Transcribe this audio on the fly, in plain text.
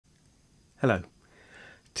Hello.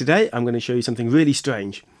 Today I'm going to show you something really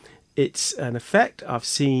strange. It's an effect I've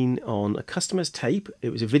seen on a customer's tape. It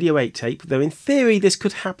was a video 8 tape, though in theory this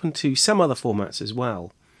could happen to some other formats as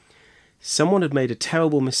well. Someone had made a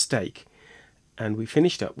terrible mistake and we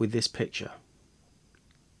finished up with this picture.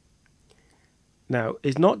 Now,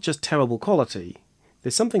 it's not just terrible quality.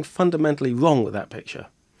 There's something fundamentally wrong with that picture.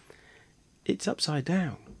 It's upside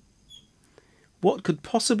down. What could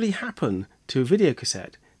possibly happen to a video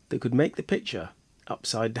cassette that could make the picture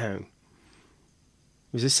upside down?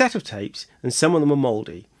 It was a set of tapes and some of them are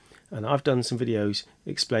mouldy, and I've done some videos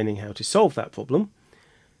explaining how to solve that problem.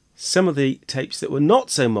 Some of the tapes that were not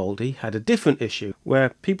so mouldy had a different issue where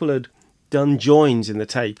people had done joins in the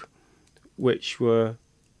tape which were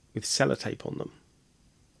with sellotape on them,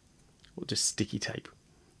 or just sticky tape.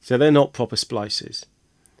 So they're not proper splices.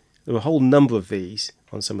 There were a whole number of these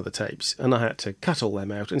on some of the tapes, and I had to cut all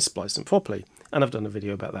them out and splice them properly, and I've done a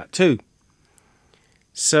video about that too.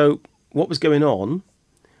 So what was going on?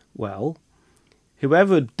 Well,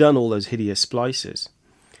 whoever had done all those hideous splices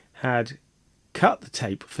had cut the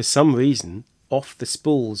tape for some reason off the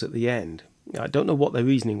spools at the end. I don't know what their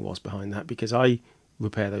reasoning was behind that, because I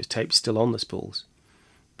repair those tapes still on the spools,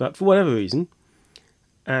 but for whatever reason.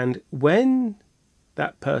 And when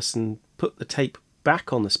that person put the tape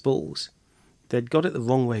back on the spools, they'd got it the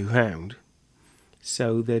wrong way round,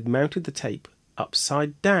 so they'd mounted the tape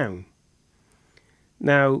upside down.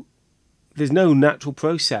 Now, there's no natural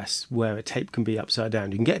process where a tape can be upside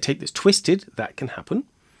down. You can get a tape that's twisted, that can happen,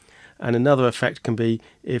 and another effect can be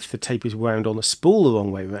if the tape is wound on a spool the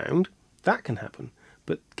wrong way round, that can happen.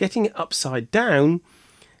 But getting it upside down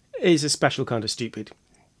is a special kind of stupid.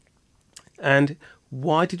 And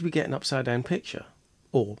why did we get an upside down picture?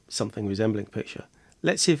 Or something resembling a picture?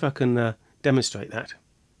 Let's see if I can demonstrate that.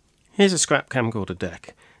 Here's a scrap camcorder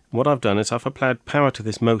deck. What I've done is I've applied power to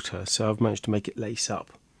this motor, so I've managed to make it lace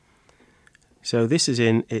up. So this is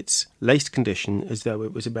in its laced condition, as though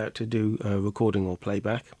it was about to do a recording or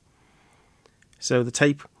playback. So the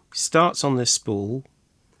tape starts on this spool,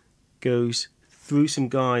 goes through some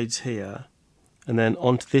guides here, and then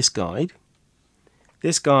onto this guide.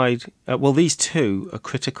 This guide, well, these two are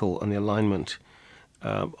critical on the alignment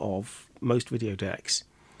of most video decks,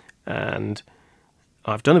 and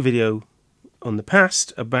I've done a video on the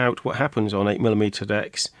past about what happens on 8mm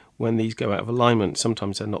decks when these go out of alignment.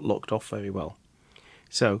 Sometimes they're not locked off very well.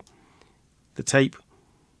 So the tape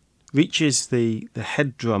reaches the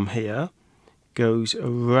head drum here, goes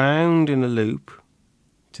around in a loop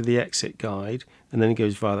to the exit guide, and then it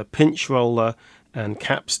goes via the pinch roller and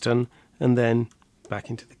capstan, and then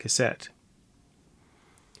back into the cassette.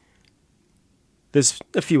 There's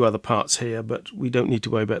a few other parts here, but we don't need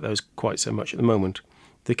to worry about those quite so much at the moment.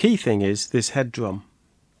 The key thing is this head drum.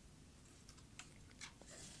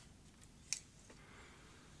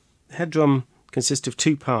 The head drum consists of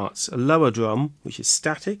two parts: a lower drum, which is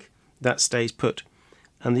static, that stays put,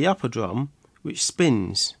 and the upper drum, which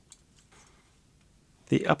spins.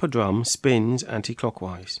 The upper drum spins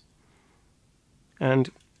anti-clockwise,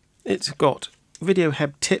 and it's got video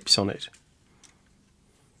heb tips on it.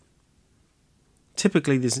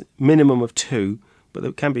 Typically there's a minimum of 2, but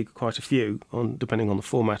there can be quite a few depending on the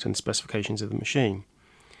format and specifications of the machine.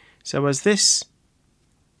 So as this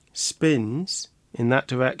spins in that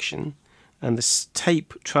direction and the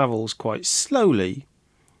tape travels quite slowly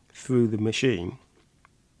through the machine,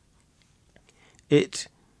 it,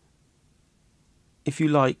 if you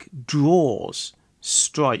like, draws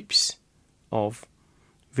stripes of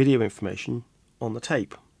video information on the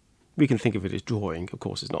tape. We can think of it as drawing. Of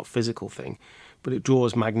course, it's not a physical thing, but it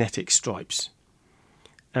draws magnetic stripes.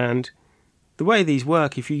 And the way these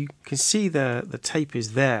work, if you can see the tape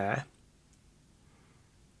is there,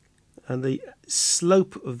 and the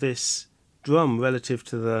slope of this drum relative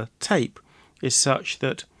to the tape is such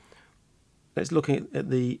that, let's look at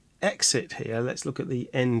the exit here, let's look at the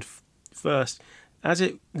end first. As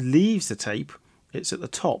it leaves the tape, it's at the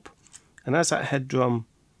top, and as that head drum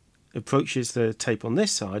approaches the tape on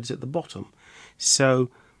this side, it's at the bottom. So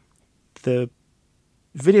the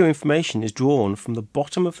video information is drawn from the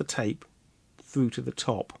bottom of the tape through to the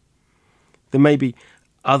top. There may be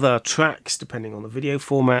other tracks depending on the video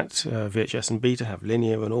format. VHS and Beta have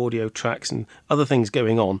linear and audio tracks and other things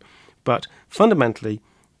going on, but fundamentally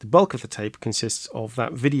the bulk of the tape consists of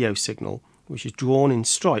that video signal, which is drawn in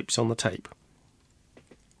stripes on the tape.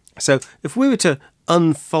 So if we were to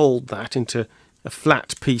unfold that into a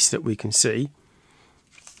flat piece that we can see,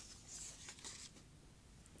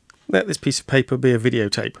 let this piece of paper be a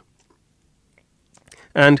videotape,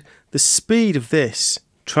 and the speed of this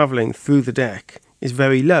travelling through the deck is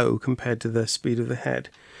very low compared to the speed of the head.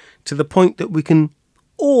 to the point that we can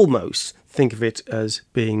almost think of it as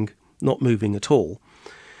being not moving at all.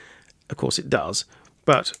 Of course it does,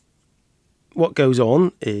 but what goes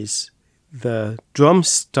on is the drum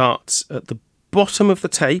starts at the bottom of the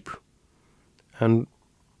tape and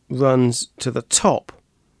runs to the top,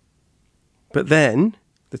 but then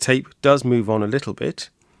the tape does move on a little bit,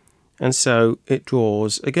 and so it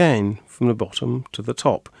draws again from the bottom to the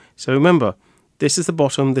top. So remember, this is the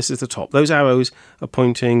bottom, this is the top. Those arrows are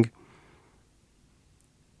pointing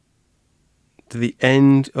to the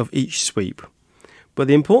end of each sweep. But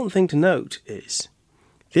the important thing to note is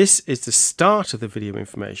this is the start of the video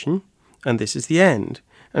information and this is the end.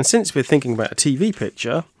 And since we're thinking about a TV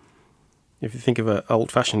picture, if you think of an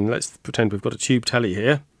old-fashioned, let's pretend we've got a tube telly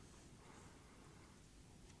here.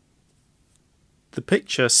 The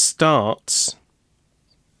picture starts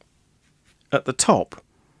at the top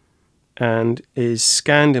and is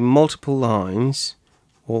scanned in multiple lines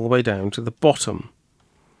all the way down to the bottom.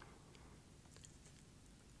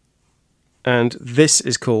 And this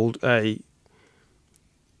is called a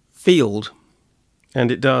field,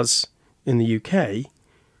 and it does, in the UK,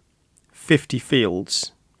 50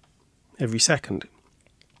 fields every second.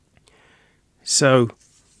 So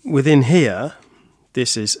within here,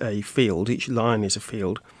 this is a field, each line is a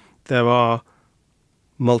field. There are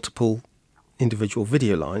multiple individual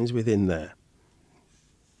video lines within there.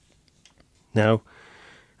 Now,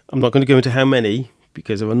 I'm not going to go into how many,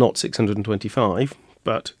 because there are not 625,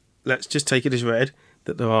 but let's just take it as read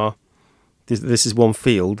that there are, this is one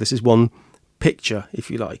field, this is one picture,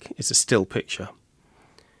 if you like. It's a still picture.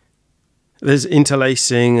 There's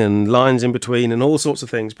interlacing and lines in between and all sorts of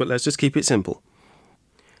things, but let's just keep it simple.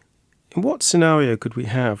 In what scenario could we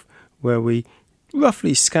have where we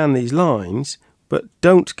roughly scan these lines but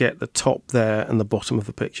don't get the top there and the bottom of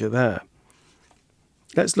the picture there?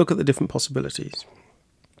 Let's look at the different possibilities.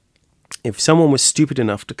 If someone was stupid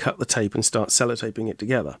enough to cut the tape and start sellotaping it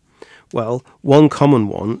together, well, one common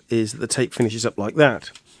one is that the tape finishes up like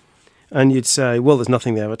that. And you'd say, well, there's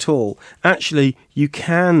nothing there at all. Actually, you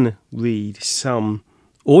can read some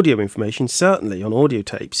audio information, certainly on audio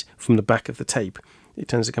tapes, from the back of the tape. It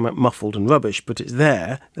tends to come out muffled and rubbish, but it's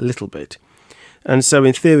there a little bit. And so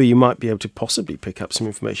in theory, you might be able to possibly pick up some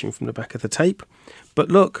information from the back of the tape. But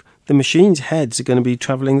look, the machine's heads are going to be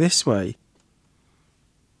travelling this way.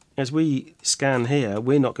 As we scan here,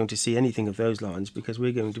 we're not going to see anything of those lines because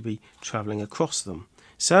we're going to be travelling across them.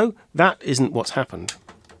 So that isn't what's happened.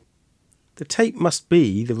 The tape must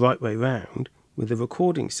be the right way round with the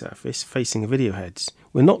recording surface facing the video heads.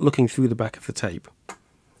 We're not looking through the back of the tape.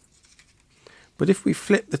 But if we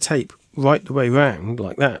flip the tape right the way round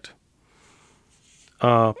like that,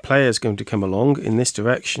 our player's going to come along in this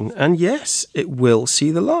direction, and yes, it will see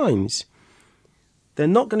the lines. They're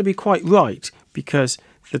not going to be quite right because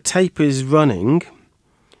the tape is running,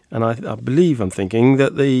 and I believe I'm thinking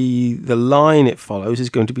that the line it follows is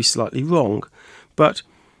going to be slightly wrong, but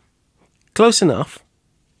close enough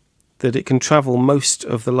that it can travel most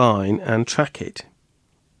of the line and track it.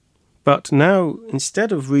 But now,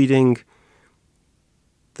 instead of reading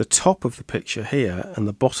the top of the picture here and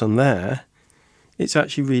the bottom there, it's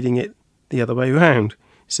actually reading it the other way round.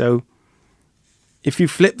 So if you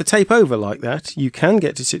flip the tape over like that, you can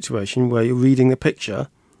get to a situation where you're reading the picture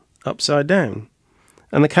upside down.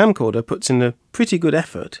 And the camcorder puts in a pretty good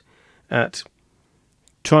effort at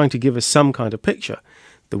trying to give us some kind of picture.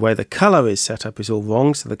 The way the colour is set up is all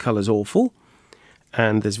wrong, so the colour's awful.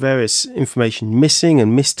 And there's various information missing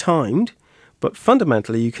and mistimed. But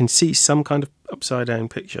fundamentally, you can see some kind of upside down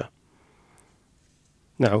picture.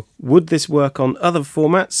 Now, would this work on other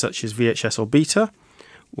formats such as VHS or Beta?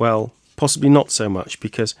 Well, possibly not so much,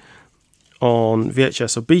 because on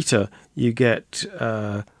VHS or Beta you get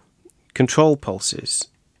control pulses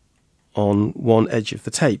on one edge of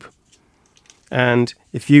the tape. And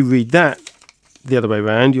if you read that the other way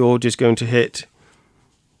around, you're just going to hit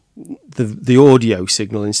the audio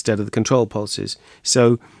signal instead of the control pulses.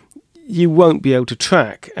 So you won't be able to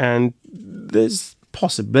track, and there's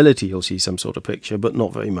possibility you'll see some sort of picture, but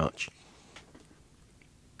not very much.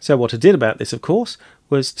 So what I did about this, of course,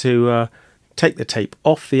 was to take the tape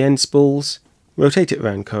off the end spools, rotate it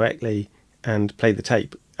around correctly, and play the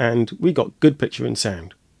tape, and we got good picture and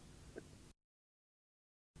sound.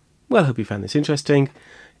 Well, I hope you found this interesting.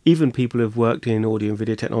 Even people who have worked in audio and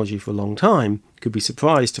video technology for a long time could be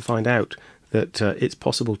surprised to find out that it's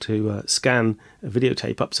possible to scan a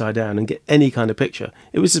videotape upside down and get any kind of picture.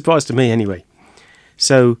 It was a surprise to me anyway.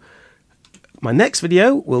 So my next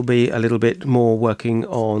video will be a little bit more working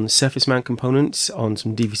on surface mount components on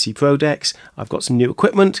some DVC Pro decks. I've got some new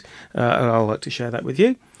equipment and I'll like to share that with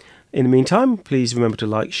you. In the meantime, please remember to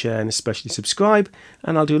like, share and especially subscribe,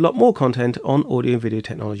 and I'll do a lot more content on audio and video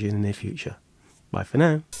technology in the near future. Bye for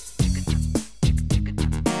now.